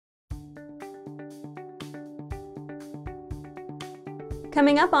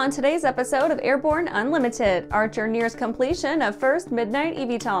Coming up on today's episode of Airborne-Unlimited, Archer nears completion of first midnight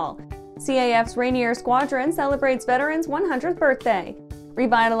eVTOL. CAF's Rainier Squadron celebrates veterans' 100th birthday.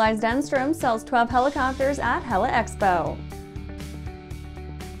 Revitalized Enstrom sells 12 helicopters at Heli-Expo.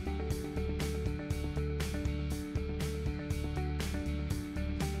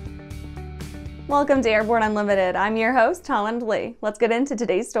 Welcome to Airborne Unlimited. I'm your host, Holland Lee. Let's get into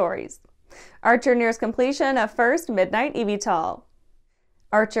today's stories. Archer nears completion of first midnight eVTOL.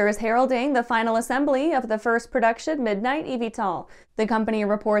 Archer is heralding the final assembly of the first production midnight eVTOL. The company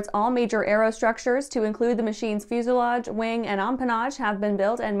reports all major aerostructures, to include the machine's fuselage, wing, and empennage, have been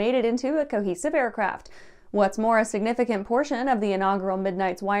built and mated into a cohesive aircraft. What's more, a significant portion of the inaugural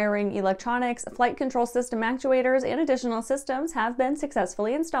Midnight's wiring, electronics, flight control system actuators, and additional systems have been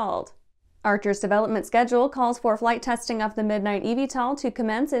successfully installed. Archer's development schedule calls for flight testing of the Midnight eVTOL to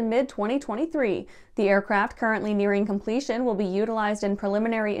commence in mid-2023. The aircraft, currently nearing completion, will be utilized in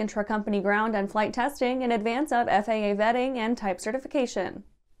preliminary intra-company ground and flight testing in advance of FAA vetting and type certification.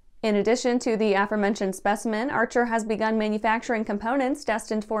 In addition to the aforementioned specimen, Archer has begun manufacturing components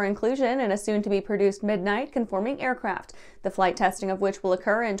destined for inclusion in a soon-to-be-produced Midnight conforming aircraft, the flight testing of which will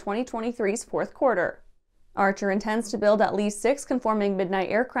occur in 2023's fourth quarter. Archer intends to build at least 6 conforming Midnight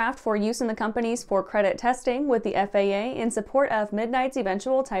aircraft for use in the company's for-credit testing with the FAA in support of Midnight's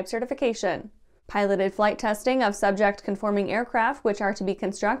eventual type certification. Piloted flight testing of subject-conforming aircraft, which are to be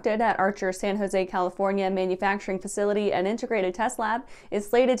constructed at Archer's San Jose, California manufacturing facility and integrated test lab, is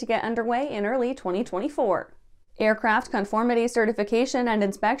slated to get underway in early 2024. Aircraft conformity certification and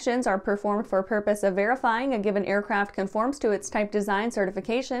inspections are performed for purpose of verifying a given aircraft conforms to its type design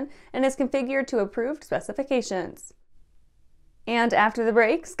certification and is configured to approved specifications. And after the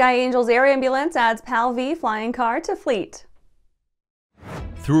break, Sky Angels Air Ambulance adds PAL-V flying car to fleet.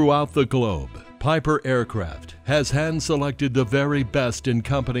 Throughout the globe, Piper Aircraft has hand-selected the very best in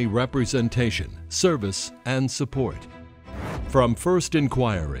company representation, service, and support. From first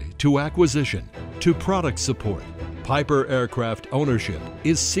inquiry to acquisition to product support, Piper Aircraft ownership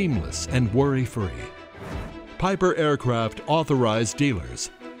is seamless and worry-free. Piper Aircraft authorized dealers,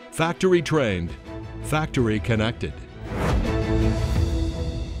 factory trained, factory connected.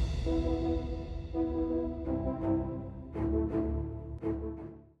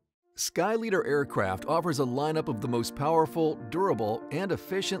 Skyleader Aircraft offers a lineup of the most powerful, durable, and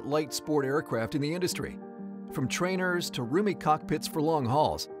efficient light sport aircraft in the industry. From trainers to roomy cockpits for long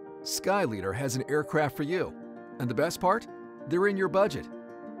hauls, Skyleader has an aircraft for you. And the best part? They're in your budget.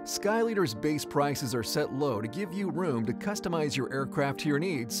 Skyleader's base prices are set low to give you room to customize your aircraft to your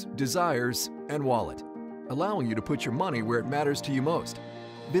needs, desires, and wallet, allowing you to put your money where it matters to you most.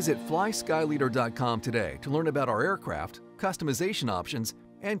 Visit flyskyleader.com today to learn about our aircraft, customization options,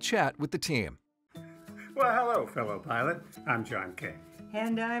 and chat with the team. Well, hello, fellow pilot. I'm John King.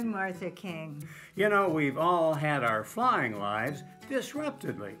 And I'm Martha King. You know, we've all had our flying lives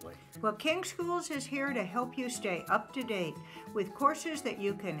disrupted lately. Well, King Schools is here to help you stay up to date with courses that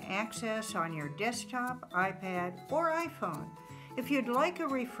you can access on your desktop, iPad, or iPhone. If you'd like a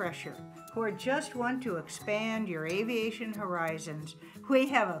refresher or just want to expand your aviation horizons, we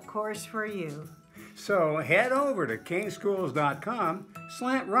have a course for you. So head over to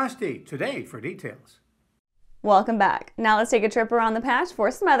kingschools.com/Rusty today for details. Welcome back. Now let's take a trip around the patch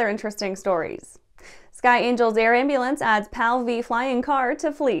for some other interesting stories. Sky Angels Air Ambulance adds PAL-V flying car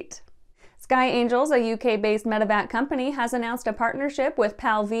to fleet. Sky Angels, a UK-based Medevac company, has announced a partnership with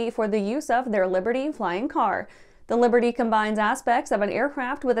PAL-V for the use of their Liberty flying car. The Liberty combines aspects of an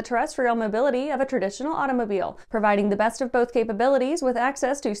aircraft with the terrestrial mobility of a traditional automobile, providing the best of both capabilities with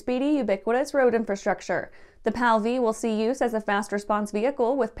access to speedy, ubiquitous road infrastructure. The PAL-V will see use as a fast response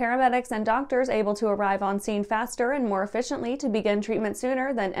vehicle, with paramedics and doctors able to arrive on scene faster and more efficiently to begin treatment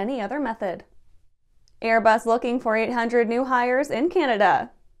sooner than any other method. Airbus looking for 800 new hires in Canada.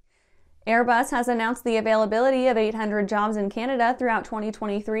 Airbus has announced the availability of 800 jobs in Canada throughout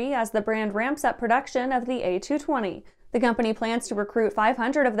 2023 as the brand ramps up production of the A220. The company plans to recruit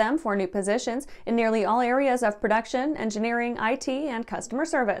 500 of them for new positions in nearly all areas of production, engineering, IT, and customer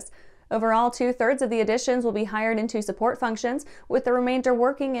service. Overall, 2/3 of the additions will be hired into support functions, with the remainder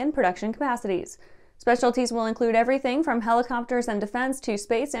working in production capacities. Specialties will include everything from helicopters and defense to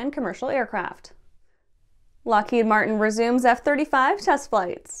space and commercial aircraft. Lockheed Martin resumes F-35 test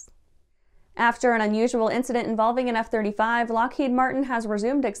flights. After an unusual incident involving an F-35, Lockheed Martin has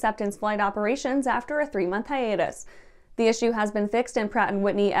resumed acceptance flight operations after a 3-month hiatus. The issue has been fixed in Pratt &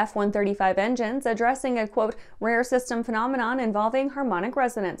 Whitney F-135 engines, addressing a, quote, rare system phenomenon involving harmonic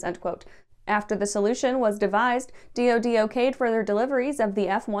resonance, end quote. After the solution was devised, DoD okayed further deliveries of the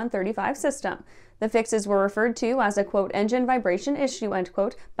F-135 system. The fixes were referred to as a, quote, engine vibration issue, end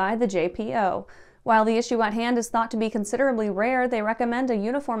quote, by the JPO. While the issue at hand is thought to be considerably rare, they recommend a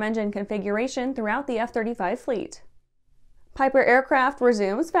uniform engine configuration throughout the F-35 fleet. Piper Aircraft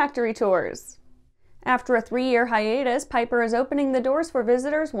resumes factory tours. After a 3-year hiatus, Piper is opening the doors for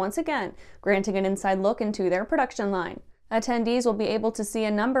visitors once again, granting an inside look into their production line. Attendees will be able to see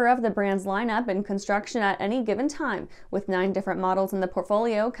a number of the brand's lineup in construction at any given time, with 9 different models in the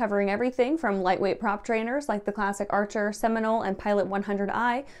portfolio covering everything from lightweight prop trainers like the classic Archer, Seminole, and Pilot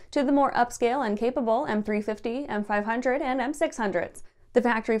 100i to the more upscale and capable M350, M500, and M600s. The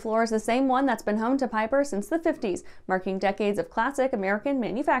factory floor is the same one that's been home to Piper since the 50s, marking decades of classic American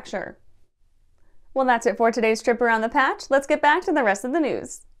manufacture. Well, that's it for today's trip around the patch. Let's get back to the rest of the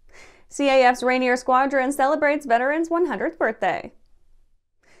news. CAF's Rainier Squadron celebrates veterans' 100th birthday.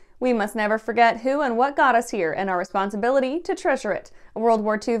 We must never forget who and what got us here and our responsibility to treasure it. A World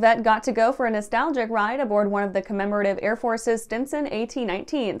War II vet got to go for a nostalgic ride aboard one of the Commemorative Air Force's Stinson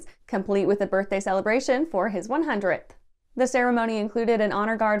AT-19s, complete with a birthday celebration for his 100th. The ceremony included an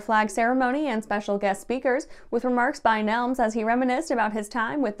honor guard flag ceremony and special guest speakers, with remarks by Nelms as he reminisced about his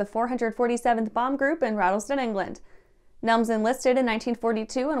time with the 447th Bomb Group in Rattlesden, England. Nelms enlisted in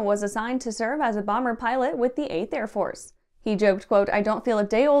 1942 and was assigned to serve as a bomber pilot with the 8th Air Force. He joked, quote, "I don't feel a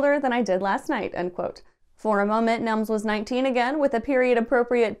day older than I did last night," end quote. For a moment, Nelms was 19 again, with a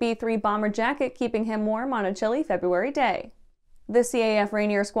period-appropriate B-3 bomber jacket keeping him warm on a chilly February day. The CAF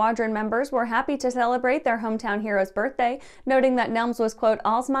Rainier Squadron members were happy to celebrate their hometown hero's birthday, noting that Nelms was, quote,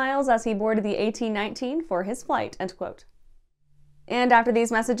 "all smiles as he boarded the AT-19 for his flight," end quote. And after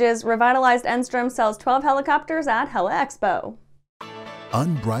these messages, revitalized Enstrom sells 12 helicopters at Heli-Expo.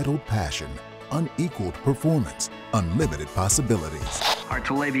 Unbridled passion, unequaled performance, unlimited possibilities.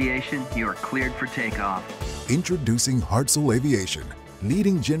 Hartzell Aviation, you are cleared for takeoff. Introducing Hartzell Aviation,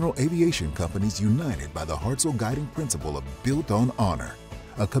 leading general aviation companies united by the Hartzell guiding principle of built on honor,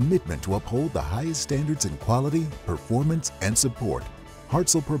 a commitment to uphold the highest standards in quality, performance, and support.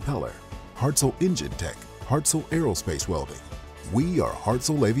 Hartzell Propeller, Hartzell Engine Tech, Hartzell Aerospace Welding. We are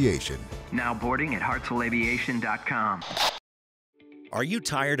Hartzell Aviation. Now boarding at hartzellaviation.com. Are you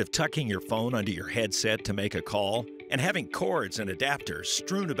tired of tucking your phone under your headset to make a call and having cords and adapters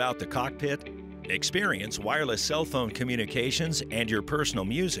strewn about the cockpit? Experience wireless cell phone communications and your personal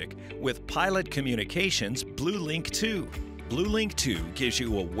music with Pilot Communications BlueLink 2. BlueLink 2 gives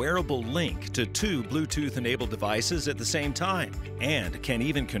you a wearable link to 2 Bluetooth-enabled devices at the same time and can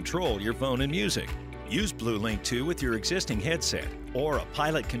even control your phone and music. Use BlueLink 2 with your existing headset or a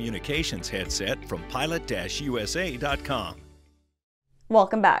Pilot Communications headset from pilot-usa.com.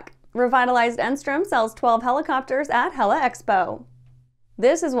 Welcome back. Revitalized Enstrom sells 12 helicopters at Heli-Expo.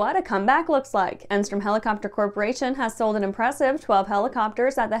 This is what a comeback looks like. Enstrom Helicopter Corporation has sold an impressive 12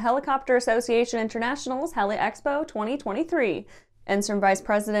 helicopters at the Helicopter Association International's Heli-Expo 2023. Enstrom Vice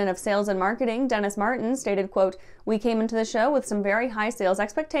President of Sales and Marketing, Dennis Martin, stated, quote, "We came into the show with some very high sales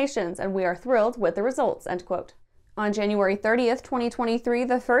expectations, and we are thrilled with the results," end quote. On January 30th, 2023,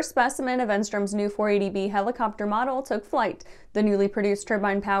 the first specimen of Enstrom's new 480B helicopter model took flight. The newly produced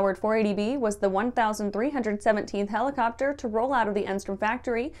turbine-powered 480B was the 1,317th helicopter to roll out of the Enstrom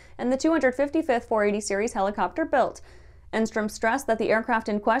factory and the 255th 480 series helicopter built. Enstrom stressed that the aircraft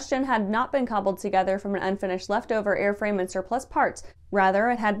in question had not been cobbled together from an unfinished leftover airframe and surplus parts. Rather,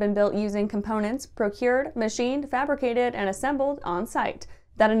 it had been built using components procured, machined, fabricated, and assembled on site.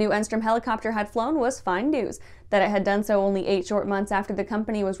 That a new Enstrom helicopter had flown was fine news. That it had done so only 8 short months after the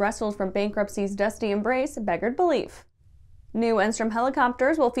company was wrestled from bankruptcy's dusty embrace beggared belief. New Enstrom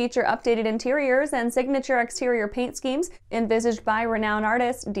helicopters will feature updated interiors and signature exterior paint schemes envisaged by renowned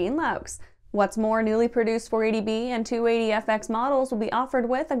artist Dean Laux. What's more, newly produced 480B and 280FX models will be offered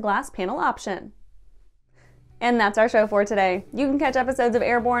with a glass panel option. And that's our show for today. You can catch episodes of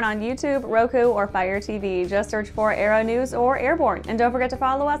Airborne on YouTube, Roku, or Fire TV. Just search for Aero-News or Airborne, and don't forget to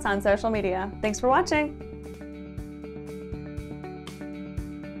follow us on social media. Thanks for watching!